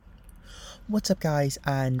What's up, guys,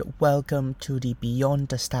 and welcome to the Beyond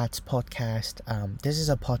the Stats podcast. This is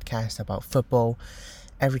a podcast about football,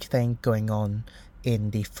 everything going on in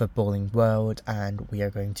the footballing world, and we are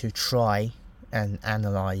going to try and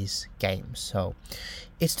analyze games. So,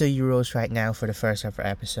 it's the Euros right now for the first ever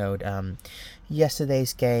episode.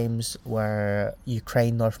 Yesterday's games were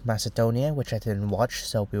Ukraine, North Macedonia, which I didn't watch,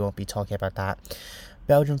 so we won't be talking about that.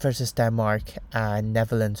 Belgium versus Denmark and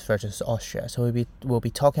Netherlands versus Austria. So we'll be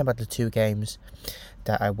talking about the two games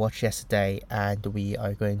that I watched yesterday, and we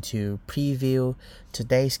are going to preview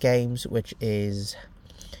today's games, which is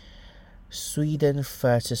Sweden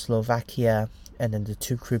versus Slovakia, and then the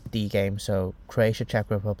two Group D games, so Croatia, Czech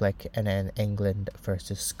Republic, and then England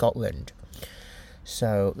versus Scotland.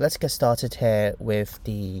 So let's get started here with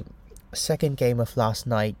the second game of last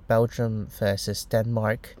night, Belgium versus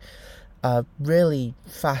Denmark. A really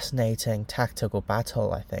fascinating tactical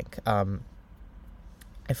battle, I think. I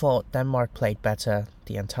thought Denmark played better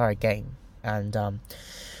the entire game, and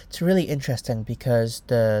it's really interesting because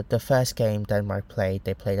the first game Denmark played,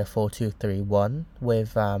 they played a 4-2-3-1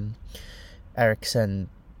 with Eriksen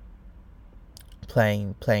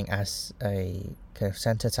playing as a kind of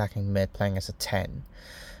centre attacking mid, playing as a 10,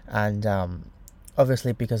 and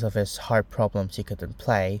obviously because of his heart problems he couldn't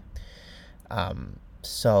play.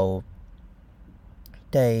 So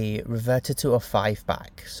they reverted to a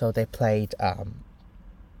 5-back. So they played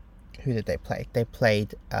who did they play? They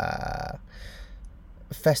played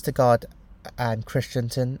Vestergaard and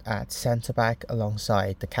Christensen at centre back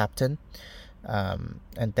alongside the captain,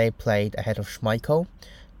 and they played ahead of Schmeichel,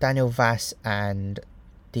 Daniel Vass, and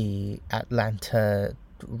the Atlanta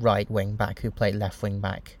right wing back who played left wing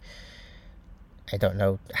back. I don't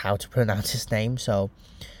know how to pronounce his name, so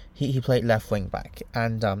he played left wing back,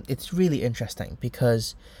 and it's really interesting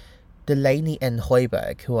because Delaney and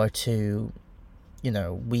Højbjerg, who are two,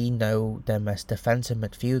 we know them as defensive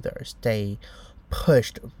midfielders, they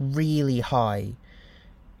pushed really high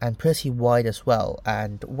and pretty wide as well.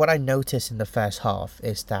 And what I noticed in the first half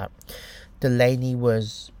is that Delaney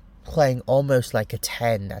was playing almost like a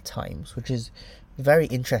 10 at times, which is very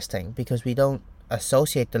interesting because we don't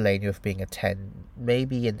associate Delaney with being a 10,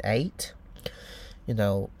 maybe an 8.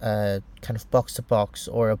 Kind of box to box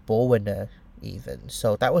or a ball winner even.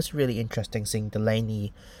 So that was really interesting, seeing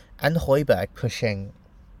Delaney and Højbjerg pushing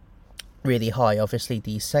really high. Obviously,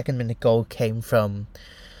 the second minute goal came from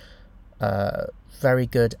very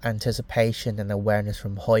good anticipation and awareness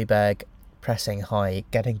from Højbjerg, pressing high,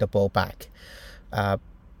 getting the ball back,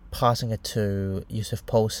 passing it to Yussuf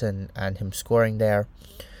Poulsen, and him scoring there.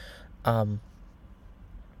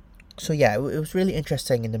 So yeah, it was really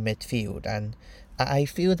interesting in the midfield, and I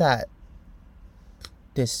feel that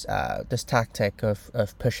this tactic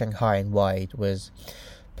of pushing high and wide was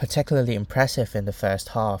particularly impressive in the first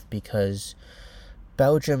half because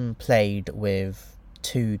Belgium played with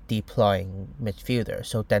two deep-lying midfielders.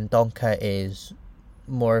 So Dendoncker is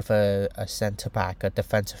more of a centre-back, a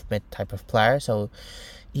defensive mid type of player. So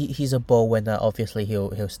he's a ball winner. Obviously,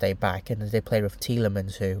 he'll stay back. And then they played with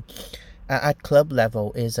Tielemans, who at club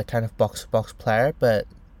level is a kind of box-to-box player, but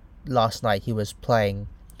last night he was playing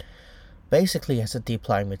basically as a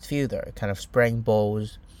deep-lying midfielder, kind of spraying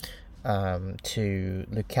balls to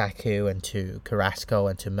Lukaku and to Carrasco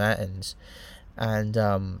and to Mertens. And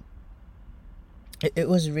it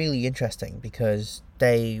was really interesting because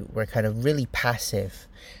they were kind of really passive,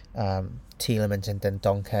 Tielemans and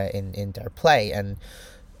Dendoncker in their play, and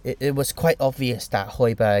it was quite obvious that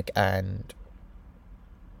Højbjerg and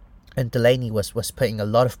Delaney was putting a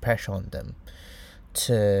lot of pressure on them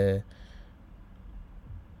to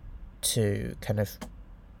kind of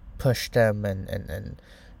push them, and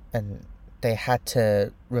they had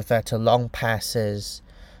to revert to long passes.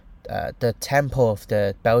 The tempo of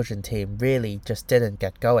the Belgian team really just didn't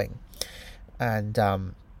get going, and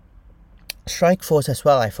strike force as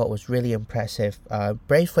well I thought was really impressive.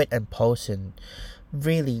 Braithwaite and Poulsen,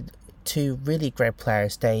 really two really great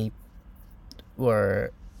players. They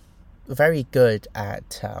were very good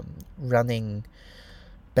at running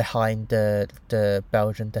behind the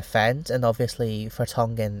Belgian defense, and obviously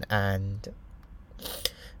Vertonghen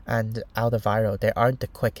and Alderweireld, they aren't the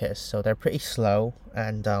quickest, so they're pretty slow,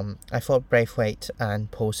 and I thought Braithwaite and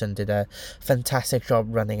Poulsen did a fantastic job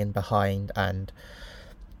running in behind and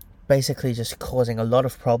basically just causing a lot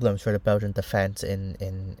of problems for the Belgian defense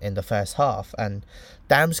in the first half. And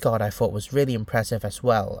Damsgaard I thought was really impressive as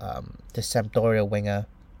well. The Sampdoria winger,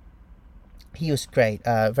 he was great,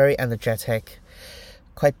 very energetic,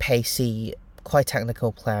 quite pacey, quite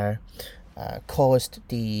technical player, caused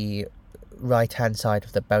the right-hand side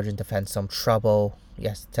of the Belgian defence some trouble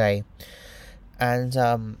yesterday. And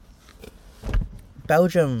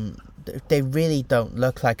Belgium, they really don't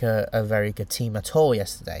look like a very good team at all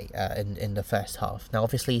yesterday in the first half. Now,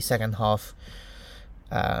 obviously, second half,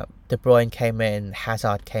 De Bruyne came in,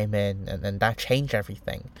 Hazard came in, and that changed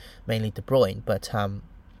everything, mainly De Bruyne. But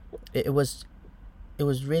it was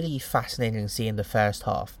really fascinating to see in the first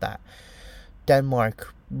half that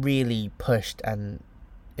Denmark really pushed, and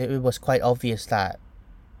it was quite obvious that,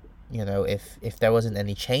 if there wasn't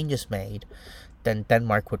any changes made, then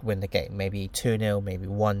Denmark would win the game. Maybe 2-0, maybe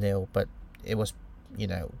 1-0, but it was,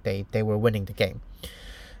 they were winning the game.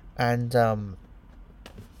 And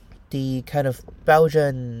the kind of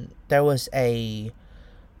Belgian, there was a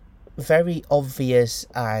very obvious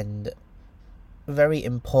and very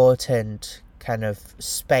important kind of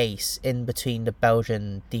space in between the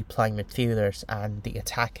Belgian deep lying midfielders and the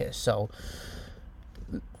attackers. So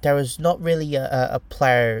there was not really a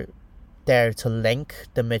player there to link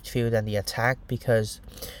the midfield and the attack, because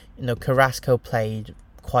Carrasco played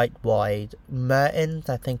quite wide. Mertens,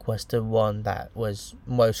 I think, was the one that was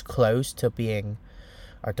most close to being,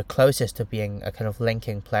 or the closest to being, a kind of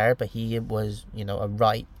linking player, but he was a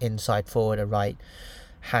right inside forward, a right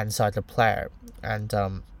hand sided player. And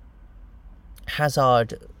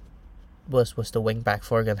Hazard was the wing back.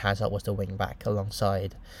 Thorgan Hazard was the wing back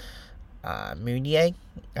alongside Meunier,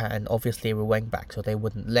 and obviously were wing back, so they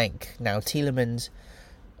wouldn't link. Now Tielemans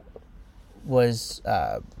was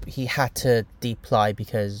he had to deploy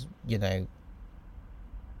because Delaney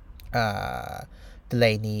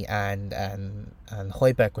and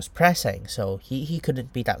Højbjerg was pressing, so he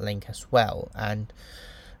couldn't be that link as well. And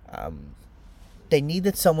they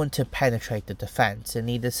needed someone to penetrate the defense. They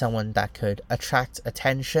needed someone that could attract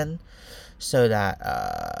attention, so that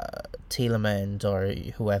Tielemans or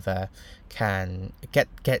whoever can get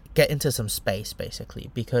into some space, basically.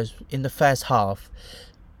 Because in the first half,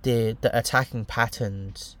 the attacking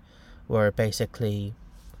patterns were basically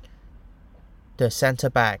the centre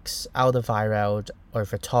backs, Alderweireld or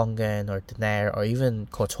Vertonghen or Denaire or even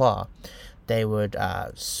Courtois. They would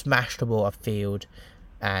smash the ball upfield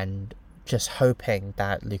and just hoping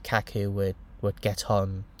that Lukaku would get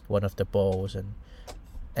on one of the balls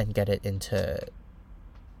and get it into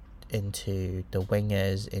the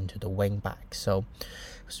wingers, into the wing backs. So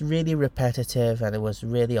it was really repetitive, and it was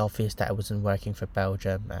really obvious that it wasn't working for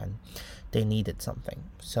Belgium, and they needed something.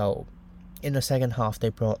 So in the second half, they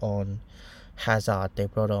brought on Hazard, they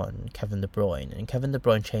brought on Kevin De Bruyne, and Kevin De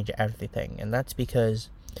Bruyne changed everything. And that's because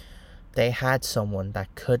they had someone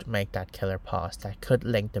that could make that killer pass, that could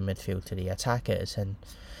link the midfield to the attackers,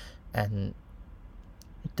 and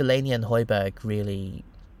Delaney and Højbjerg really,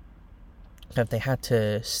 they had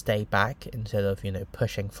to stay back instead of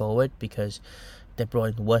pushing forward, because De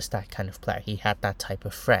Bruyne was that kind of player. He had that type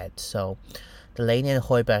of threat. So Delaney and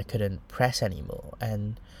Højbjerg couldn't press anymore,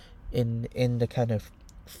 and in the kind of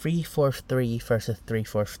 3-4-3 versus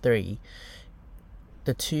 3-4-3,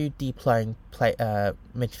 the two deep lying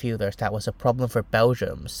midfielders that was a problem for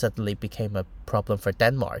Belgium suddenly became a problem for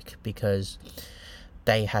Denmark, because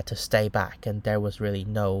they had to stay back, and there was really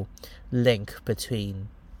no link between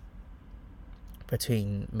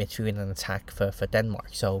midfield and attack for Denmark.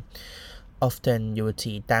 So often you would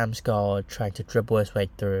see Damsgaard trying to dribble his way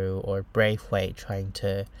through, or Braithwaite trying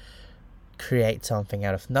to create something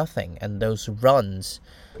out of nothing, and those runs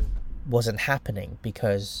wasn't happening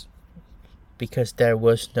because there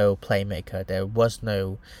was no playmaker. There was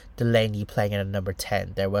no Delaney playing at number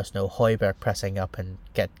 10. There was no Højbjerg pressing up and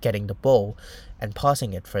getting the ball and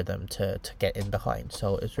passing it for them to get in behind.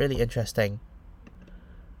 So it's really interesting.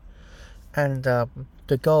 And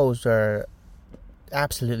the goals are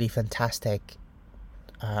absolutely fantastic.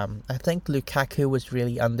 I think Lukaku was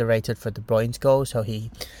really underrated for De Bruyne's goal. So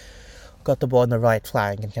he got the ball on the right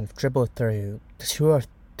flank and kind of dribbled through two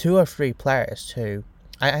or three players who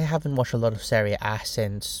I haven't watched a lot of Serie A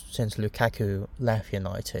since Lukaku left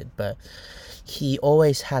United, but he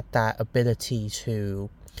always had that ability to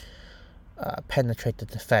penetrate the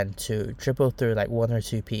defense, to dribble through like one or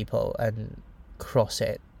two people and cross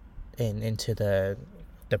it into the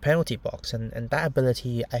penalty box, and that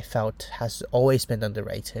ability, I felt, has always been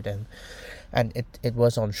underrated, and it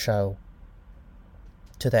was on show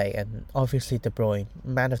today. And obviously De Bruyne,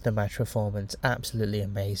 man of the match performance, absolutely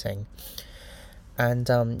amazing. And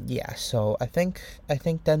so I think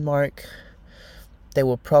Denmark, they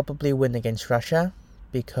will probably win against Russia,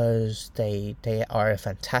 because they are a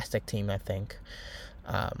fantastic team. I think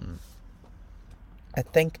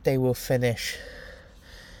they will finish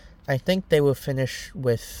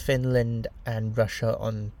with Finland and Russia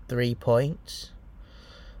on 3 points.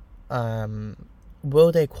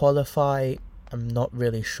 Will they qualify? I'm not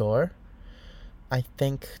really sure. I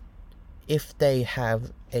think if they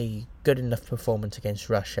have a good enough performance against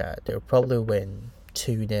Russia, they'll probably win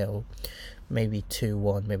 2-0, maybe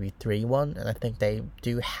 2-1, maybe 3-1, and I think they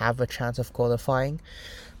do have a chance of qualifying.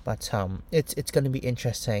 But it's going to be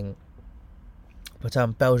interesting.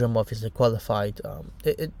 But Belgium obviously qualified.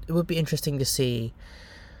 It would be interesting to see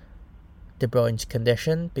De Bruyne's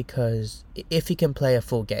condition, because if he can play a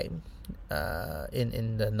full game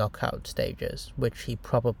in the knockout stages, which he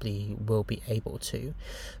probably will be able to,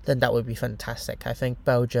 then that would be fantastic. I think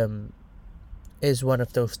Belgium is one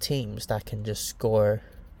of those teams that can just score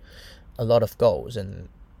a lot of goals, and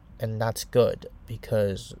that's good,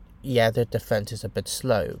 because their defense is a bit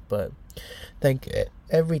slow, but I think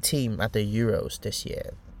every team at the Euros this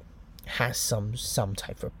year has some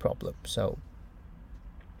type of problem. So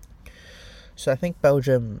I think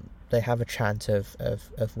Belgium, they have a chance of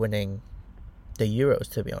winning the Euros,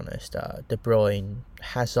 to be honest. De Bruyne,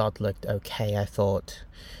 Hazard looked okay, I thought.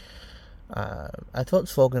 I thought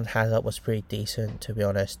Foden Hazard was pretty decent, to be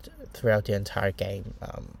honest, throughout the entire game.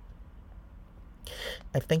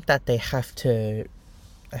 I think that they have to.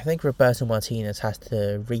 I think Roberto Martinez has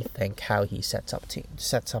to rethink how he sets up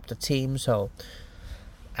the team. So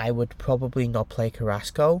I would probably not play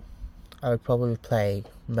Carrasco. I would probably play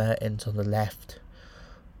Mertens on the left,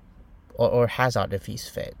 or Hazard if he's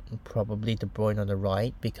fit. Probably De Bruyne on the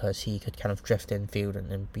right, because he could kind of drift infield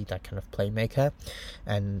and be that kind of playmaker,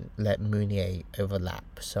 and let Meunier overlap.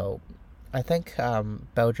 So I think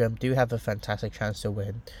Belgium do have a fantastic chance to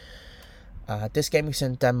win. This game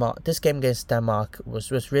against Denmark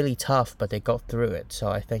was really tough, but they got through it. So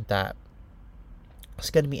I think that it's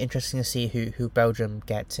going to be interesting to see who Belgium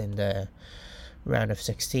gets in the round of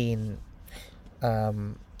 16.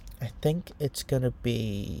 I think it's going to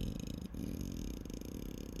be...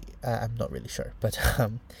 I'm not really sure, but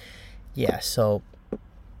so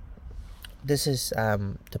this is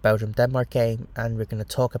the Belgium-Denmark game, and we're going to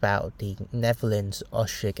talk about the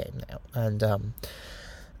Netherlands-Austria game now. And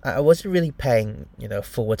I wasn't really paying,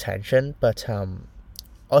 full attention, but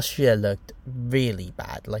Austria looked really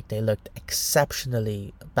bad. Like, they looked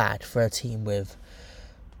exceptionally bad for a team with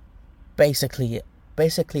basically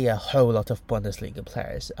a whole lot of Bundesliga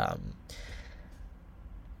players.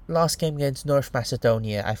 Last game against North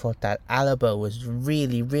Macedonia, I thought that Alaba was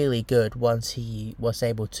really, really good once he was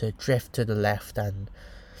able to drift to the left and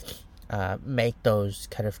make those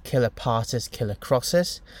kind of killer passes, killer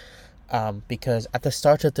crosses. Because at the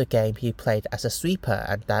start of the game he played as a sweeper,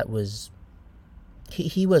 and that was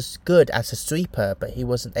he was good as a sweeper, but he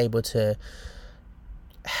wasn't able to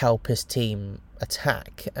help his team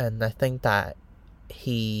attack. And I think that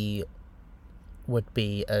he would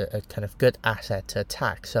be a kind of good asset to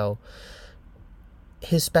attack. So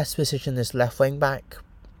his best position is left wing back.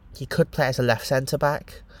 He could play as a left centre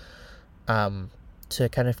back to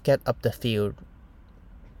kind of get up the field,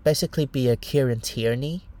 basically be a Kieran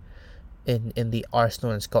Tierney in the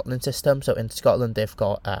Arsenal and Scotland system. So in Scotland they've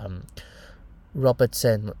got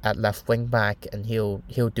Robertson at left wing back, and he'll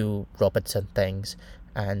do Robertson things,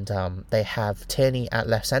 and they have Tierney at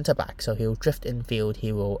left centre back, so he'll drift infield,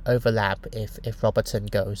 he will overlap if Robertson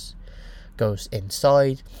goes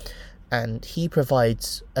inside, and he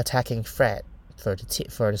provides attacking threat for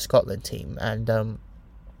the Scotland team. And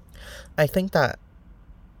I think that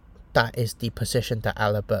is the position that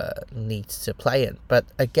Alaba needs to play in. But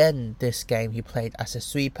again, this game he played as a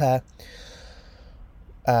sweeper,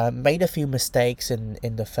 made a few mistakes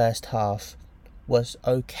in the first half, was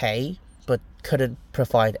okay, but couldn't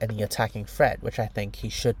provide any attacking threat, which I think he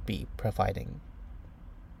should be providing.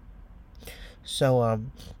 So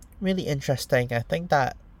really interesting. I think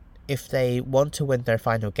that if they want to win their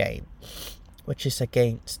final game, which is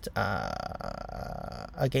against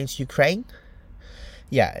Ukraine,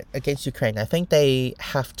 against Ukraine, I think they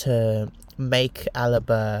have to make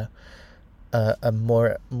Alaba a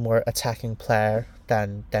more attacking player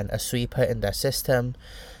than a sweeper in their system.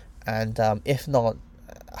 And if not,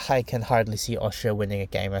 I can hardly see Austria winning a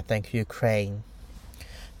game. I think Ukraine,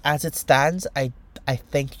 as it stands, I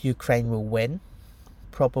think Ukraine will win,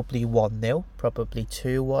 probably 1-0, probably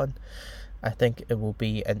 2-1. I think it will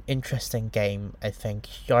be an interesting game. I think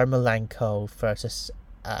Yarmolenko versus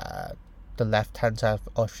the left-hand side of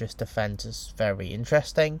Austria's defense is very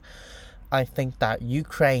interesting. I think that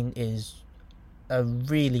Ukraine is a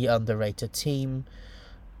really underrated team.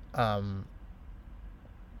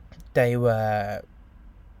 They were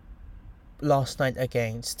last night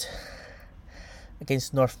against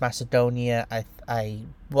North Macedonia. I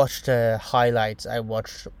watched the highlights. I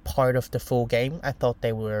watched part of the full game. I thought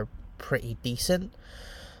they were pretty decent.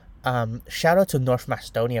 Shout out to North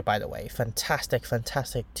Macedonia, by the way. Fantastic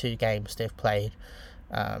 2 games they've played.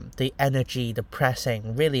 The energy, the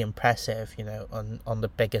pressing, really impressive, on the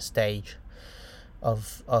biggest stage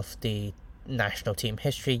of the national team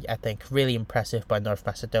history. I think really impressive by North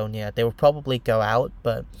Macedonia. They will probably go out,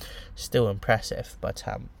 but still impressive. But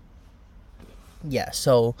yeah,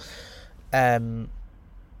 so let's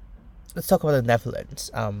talk about the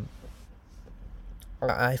Netherlands.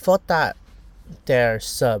 I thought that their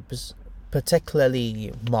subs,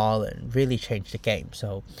 particularly Marlon, really changed the game.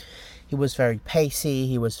 So he was very pacey,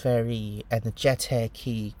 he was very energetic,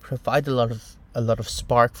 he provided a lot of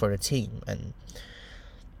spark for the team, and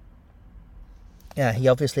yeah, he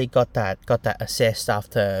obviously got that assist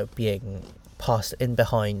after being passed in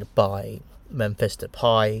behind by Memphis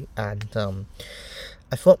Depay, and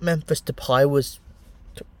I thought Memphis Depay was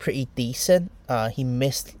pretty decent. He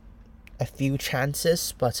missed a few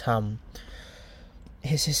chances, but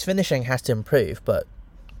his finishing has to improve. But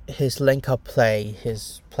his link-up play,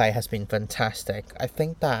 his play has been fantastic. I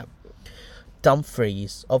think that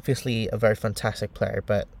Dumfries, obviously a very fantastic player,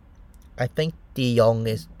 but I think De Jong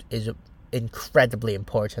is incredibly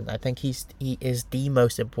important. I think he is the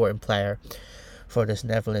most important player for this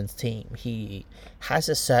Netherlands team. He has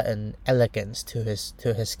a certain elegance to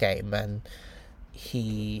his game, and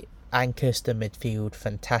he anchors the midfield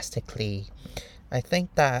fantastically. I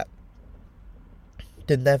think that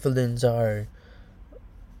the Netherlands are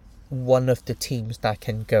one of the teams that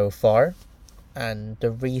can go far, and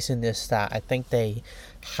the reason is that I think they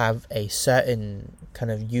have a certain kind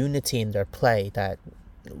of unity in their play that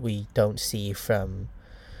we don't see from,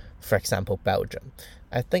 for example, Belgium.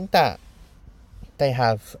 I think that they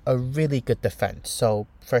have a really good defense. So,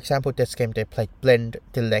 for example, this game they played Blind,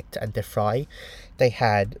 De Ligt, and De Vrij. They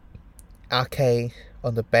had Ake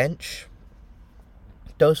on the bench.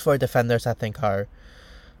 Those four defenders, I think, are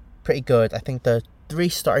pretty good. I think the 3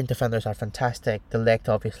 starting defenders are fantastic. De Ligt,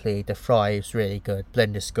 obviously, De Vrij is really good.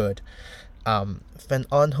 Blind is good. Van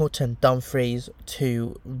Aanholt and Dumfries,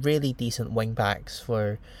 2 really decent wing backs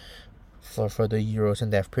for the Euros,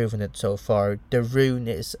 and they've proven it so far. De Roon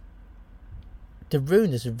is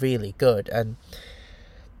really good, and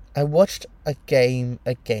I watched a game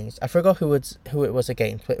against, I forgot who it was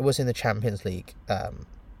against, but it was in the Champions League.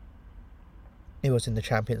 It was in the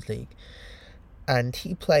Champions League, and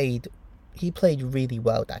he played really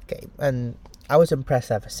well that game, and I was impressed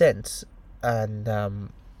ever since. And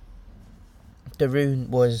De Roon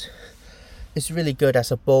is really good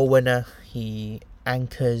as a ball winner. He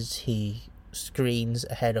anchors, he screens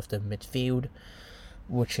ahead of the midfield,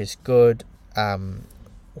 which is good.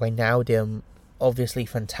 Wijnaldum, obviously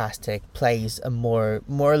fantastic, plays a more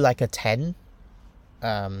like a 10,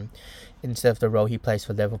 instead of the role he plays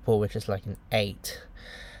for Liverpool, which is like an 8.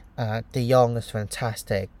 De Jong is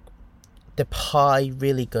fantastic. Depay,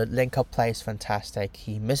 really good. Link-up play is fantastic.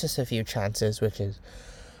 He misses a few chances,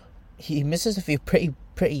 he misses a few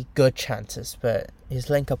pretty good chances, but his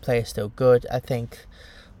link-up play is still good. I think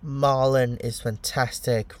Marlon is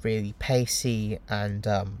fantastic, really pacey, and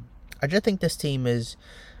I just think this team is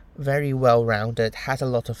very well-rounded, has a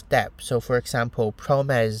lot of depth. So, for example,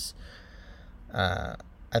 Promes, I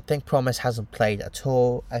think Promes hasn't played at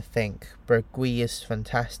all. I think Bergui is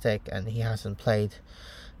fantastic, and he hasn't played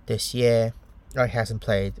this year, or he hasn't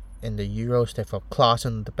played in the Euros. They've got Klaassen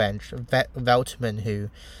on the bench, Veltman, who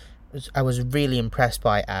I was really impressed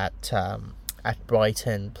by at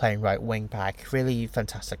Brighton, playing right wing back, really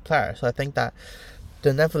fantastic player. So I think that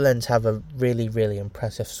the Netherlands have a really, really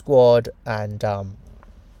impressive squad, and so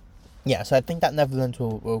I think that Netherlands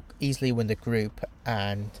will easily win the group,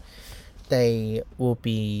 and they will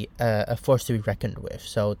be a force to be reckoned with.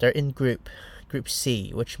 So they're in Group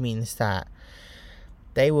C, which means that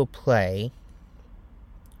they will play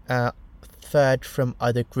third from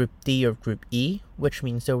either Group D or Group E, which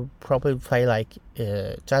means they'll probably play like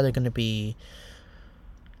it's either going to be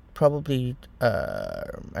probably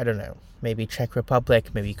I don't know, maybe Czech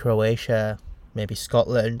Republic, maybe Croatia, maybe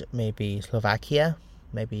Scotland, maybe Slovakia,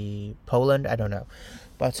 maybe Poland, I don't know.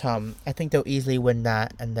 But I think they'll easily win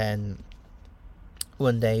that, and then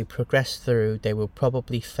when they progress through, they will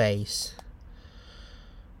probably face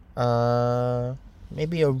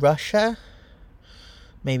maybe a Russia,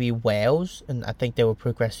 maybe Wales, and I think they will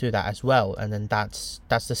progress through that as well. And then that's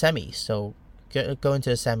the semis. So going to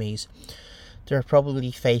the semis, they're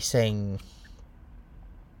probably facing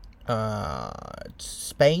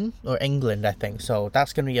Spain or England, I think. So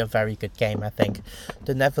that's going to be a very good game, I think.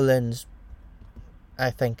 The Netherlands, I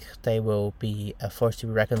think they will be a force to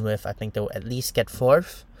be reckoned with. I think they will at least get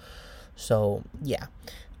 4th. So yeah,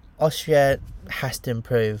 Austria has to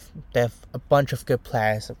improve. They have a bunch of good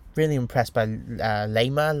players. Really impressed by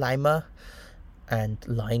Lima and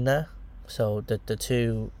Liner. So the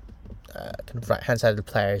two kind of right hand sided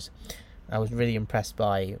players, I was really impressed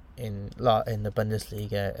by in the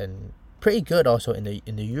Bundesliga, and pretty good also in the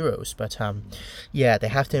Euros. But yeah, they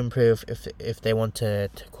have to improve if they want to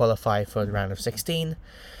qualify for the round of 16.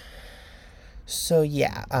 So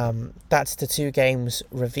yeah, that's the two games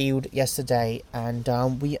reviewed yesterday, and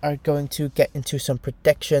we are going to get into some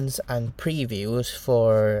predictions and previews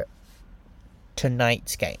for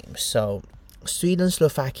tonight's game. So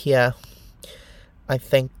Sweden-Slovakia, I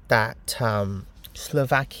think that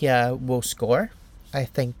Slovakia will score. I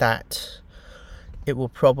think that it will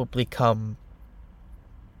probably come.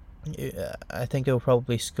 I think it will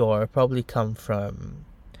probably score. Probably come from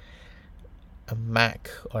a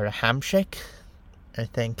Mac or a Hamsik. I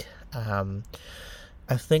think.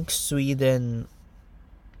 I think Sweden.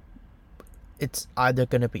 It's either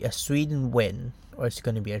going to be a Sweden win or it's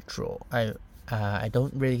going to be a draw. I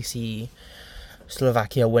don't really see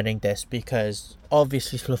Slovakia winning this, because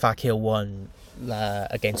obviously Slovakia won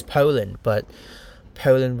against Poland, but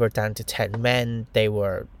Poland were down to 10 men.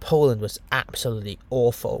 Poland was absolutely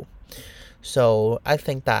awful. So I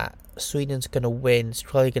think that Sweden's going to win. It's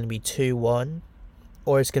probably going to be 2-1,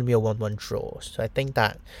 or it's going to be a 1-1 draw. So I think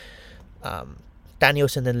that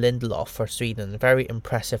Danielsson and Lindelof for Sweden, very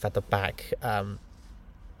impressive at the back.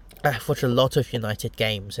 I've watched a lot of United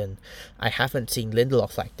games, and I haven't seen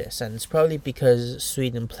Lindelof like this, and it's probably because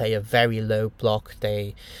Sweden play a very low block.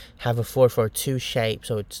 They have a 4-4-2 shape,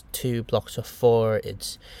 so it's 2 blocks of 4.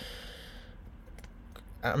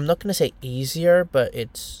 I'm not going to say easier, but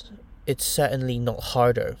it's certainly not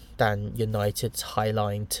harder than United's high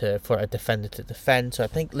line for a defender to defend. So I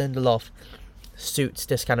think Lindelof suits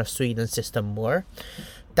this kind of Sweden system more.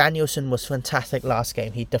 Danielsson was fantastic last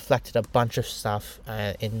game. He deflected a bunch of stuff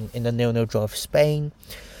in the 0-0 draw of Spain.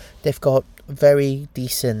 They've got very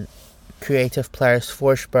decent creative players.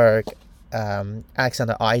 Forsberg,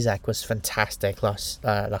 Alexander Isak was fantastic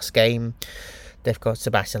last game. They've got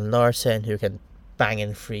Sebastian Larsson, who can bang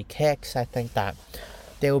in free kicks. I think that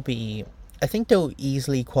they'll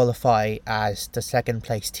easily qualify as the second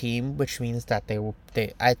place team, which means that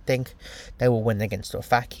I think they will win against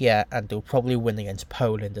Slovakia, and they'll probably win against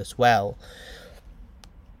Poland as well.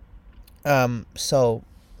 So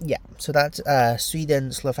that's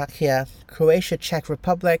Sweden, Slovakia, Croatia, Czech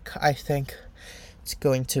Republic. I think it's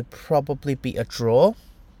going to probably be a draw.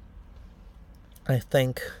 I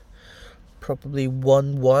think probably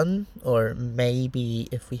 1-1, or maybe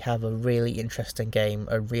if we have a really interesting game,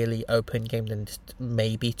 a really open game, then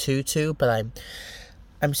maybe 2-2. But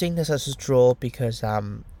I'm seeing this as a draw because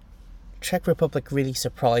Czech Republic really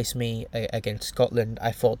surprised me against Scotland.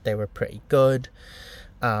 I thought they were pretty good.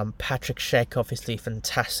 Patrick Schick, obviously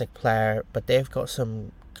fantastic player, but they've got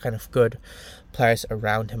some kind of good players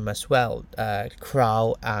around him as well.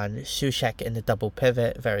 Krau and Soucek in the double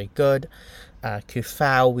pivot, very good.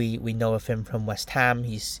 Kufau, we know of him from West Ham.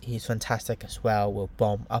 He's fantastic as well. Will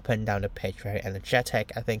bomb up and down the pitch, very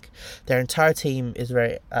energetic. I think their entire team is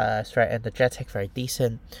very energetic, very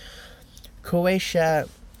decent. Croatia,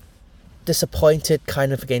 disappointed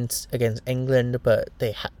kind of against England, but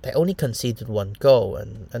they only conceded 1 goal,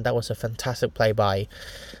 and that was a fantastic play by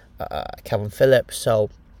Calvin Phillips.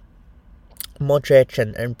 So Modric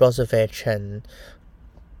and Brozovic and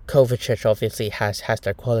Kovacic obviously has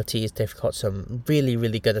their qualities. They've got some really,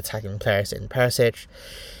 really good attacking players in Perisic,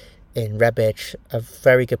 in Rebic, a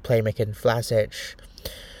very good playmaker in Vlasic.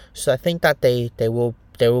 So I think that they will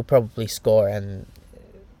probably score, and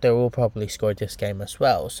they will probably score this game as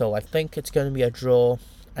well. So I think it's going to be a draw.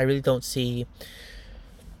 I really don't see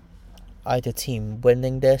either team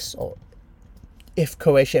winning this, or if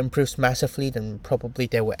Croatia improves massively, then probably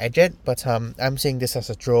they will edge it. But I'm seeing this as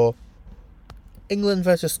a draw. England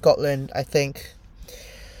versus Scotland, I think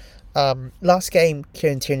last game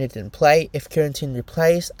Kieran Tierney didn't play. If Kieran Tierney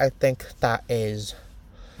plays, I think that is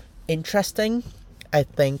interesting. I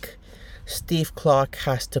think Steve Clarke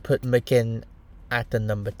has to put McGinn at the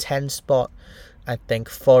number 10 spot. I think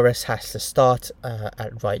Forrest has to start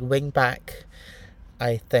at right wing back.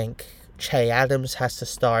 I think Che Adams has to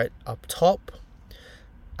start up top.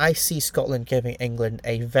 I see Scotland giving England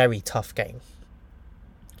a very tough game.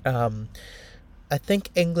 I think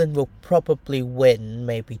England will probably win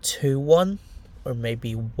maybe 2-1 or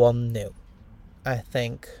maybe 1-0. I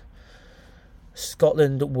think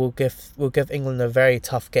Scotland will give England a very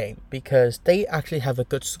tough game because they actually have a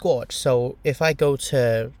good squad. So if I go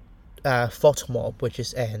to Photomob, which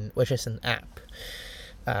is an app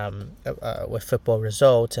with football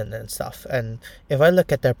results and stuff, and if I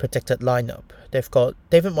look at their predicted lineup, they've got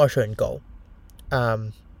David Marshall in goal.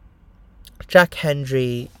 Jack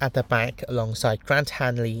Hendry at the back alongside Grant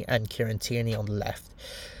Hanley and Kieran Tierney on the left.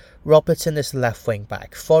 Robertson is left wing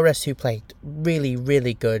back. Forrest, who played really,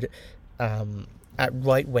 really good at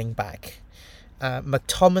right wing back.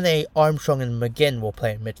 McTominay, Armstrong and McGinn will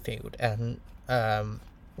play in midfield. And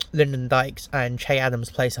Lyndon Dykes and Che Adams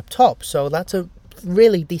plays up top. So that's a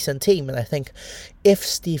really decent team. And I think if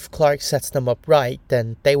Steve Clarke sets them up right,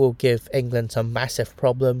 then they will give England some massive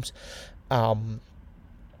problems.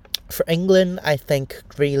 For England, I think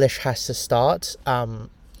Grealish has to start.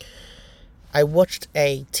 I watched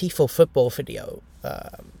a Tifo football video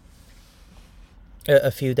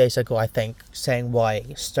a few days ago, I think, saying why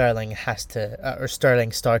Sterling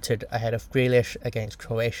started ahead of Grealish against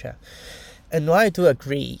Croatia. And while I do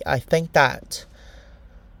agree, I think that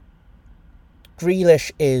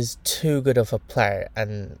Grealish is too good of a player,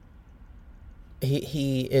 and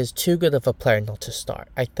he is too good of a player not to start.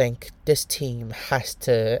 I think this team has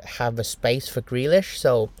to have a space for Grealish.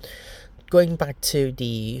 So going back to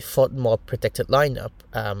the FOTMOB predicted lineup,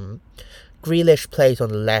 Grealish plays on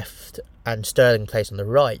the left and Sterling plays on the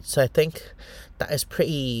right. So I think that is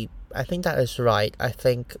right. I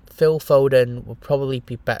think Phil Foden would probably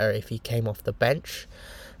be better if he came off the bench.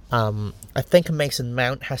 I think Mason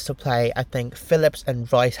Mount has to play. I think Phillips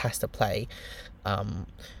and Rice has to play.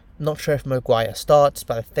 Not sure if Maguire starts,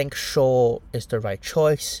 but I think Shaw is the right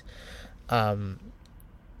choice. I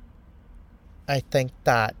think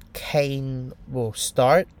that Kane will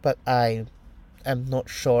start, but I am not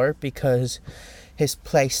sure because his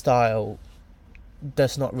play style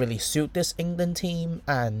does not really suit this England team,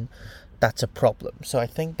 and that's a problem. So I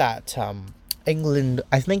think that England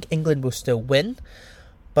will still win,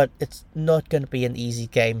 but it's not going to be an easy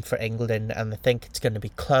game for England, and I think it's going to be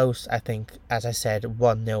close. I think, as I said,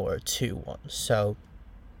 1-0 or 2-1. So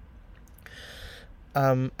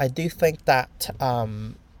I do think that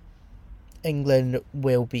England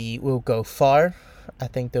will go far. I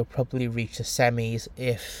think they'll probably reach the semis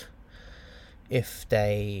if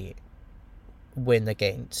they win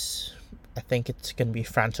against, I think it's going to be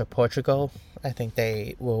France or Portugal. I think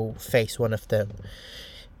they will face one of them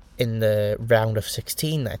in the round of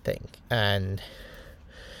 16, I think, and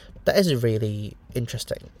that is really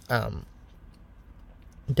interesting.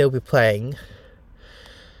 They'll be playing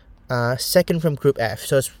second from Group F,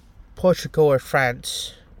 so it's Portugal or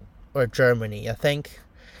France or Germany. I think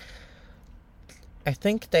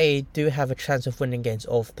they do have a chance of winning against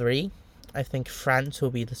all three. I think France will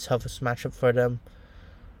be the toughest matchup for them.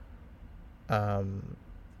 And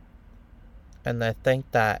I think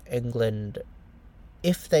that England,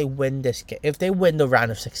 if they win this game, if they win the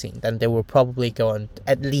round of 16, then they will probably go on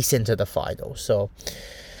at least into the final. So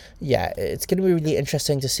yeah, it's going to be really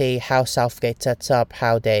interesting to see how Southgate sets up,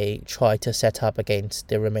 how they try to set up against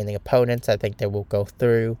the remaining opponents. I think they will go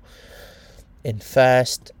through in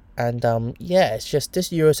first. And it's just,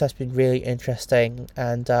 this Euros has been really interesting.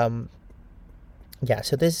 And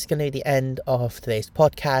so this is going to be the end of today's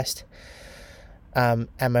podcast.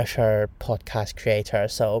 Amateur podcast creator,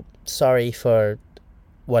 so sorry for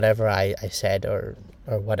whatever I said or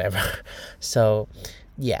whatever. So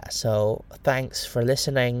thanks for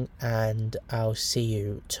listening, and I'll see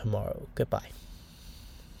you tomorrow. Goodbye.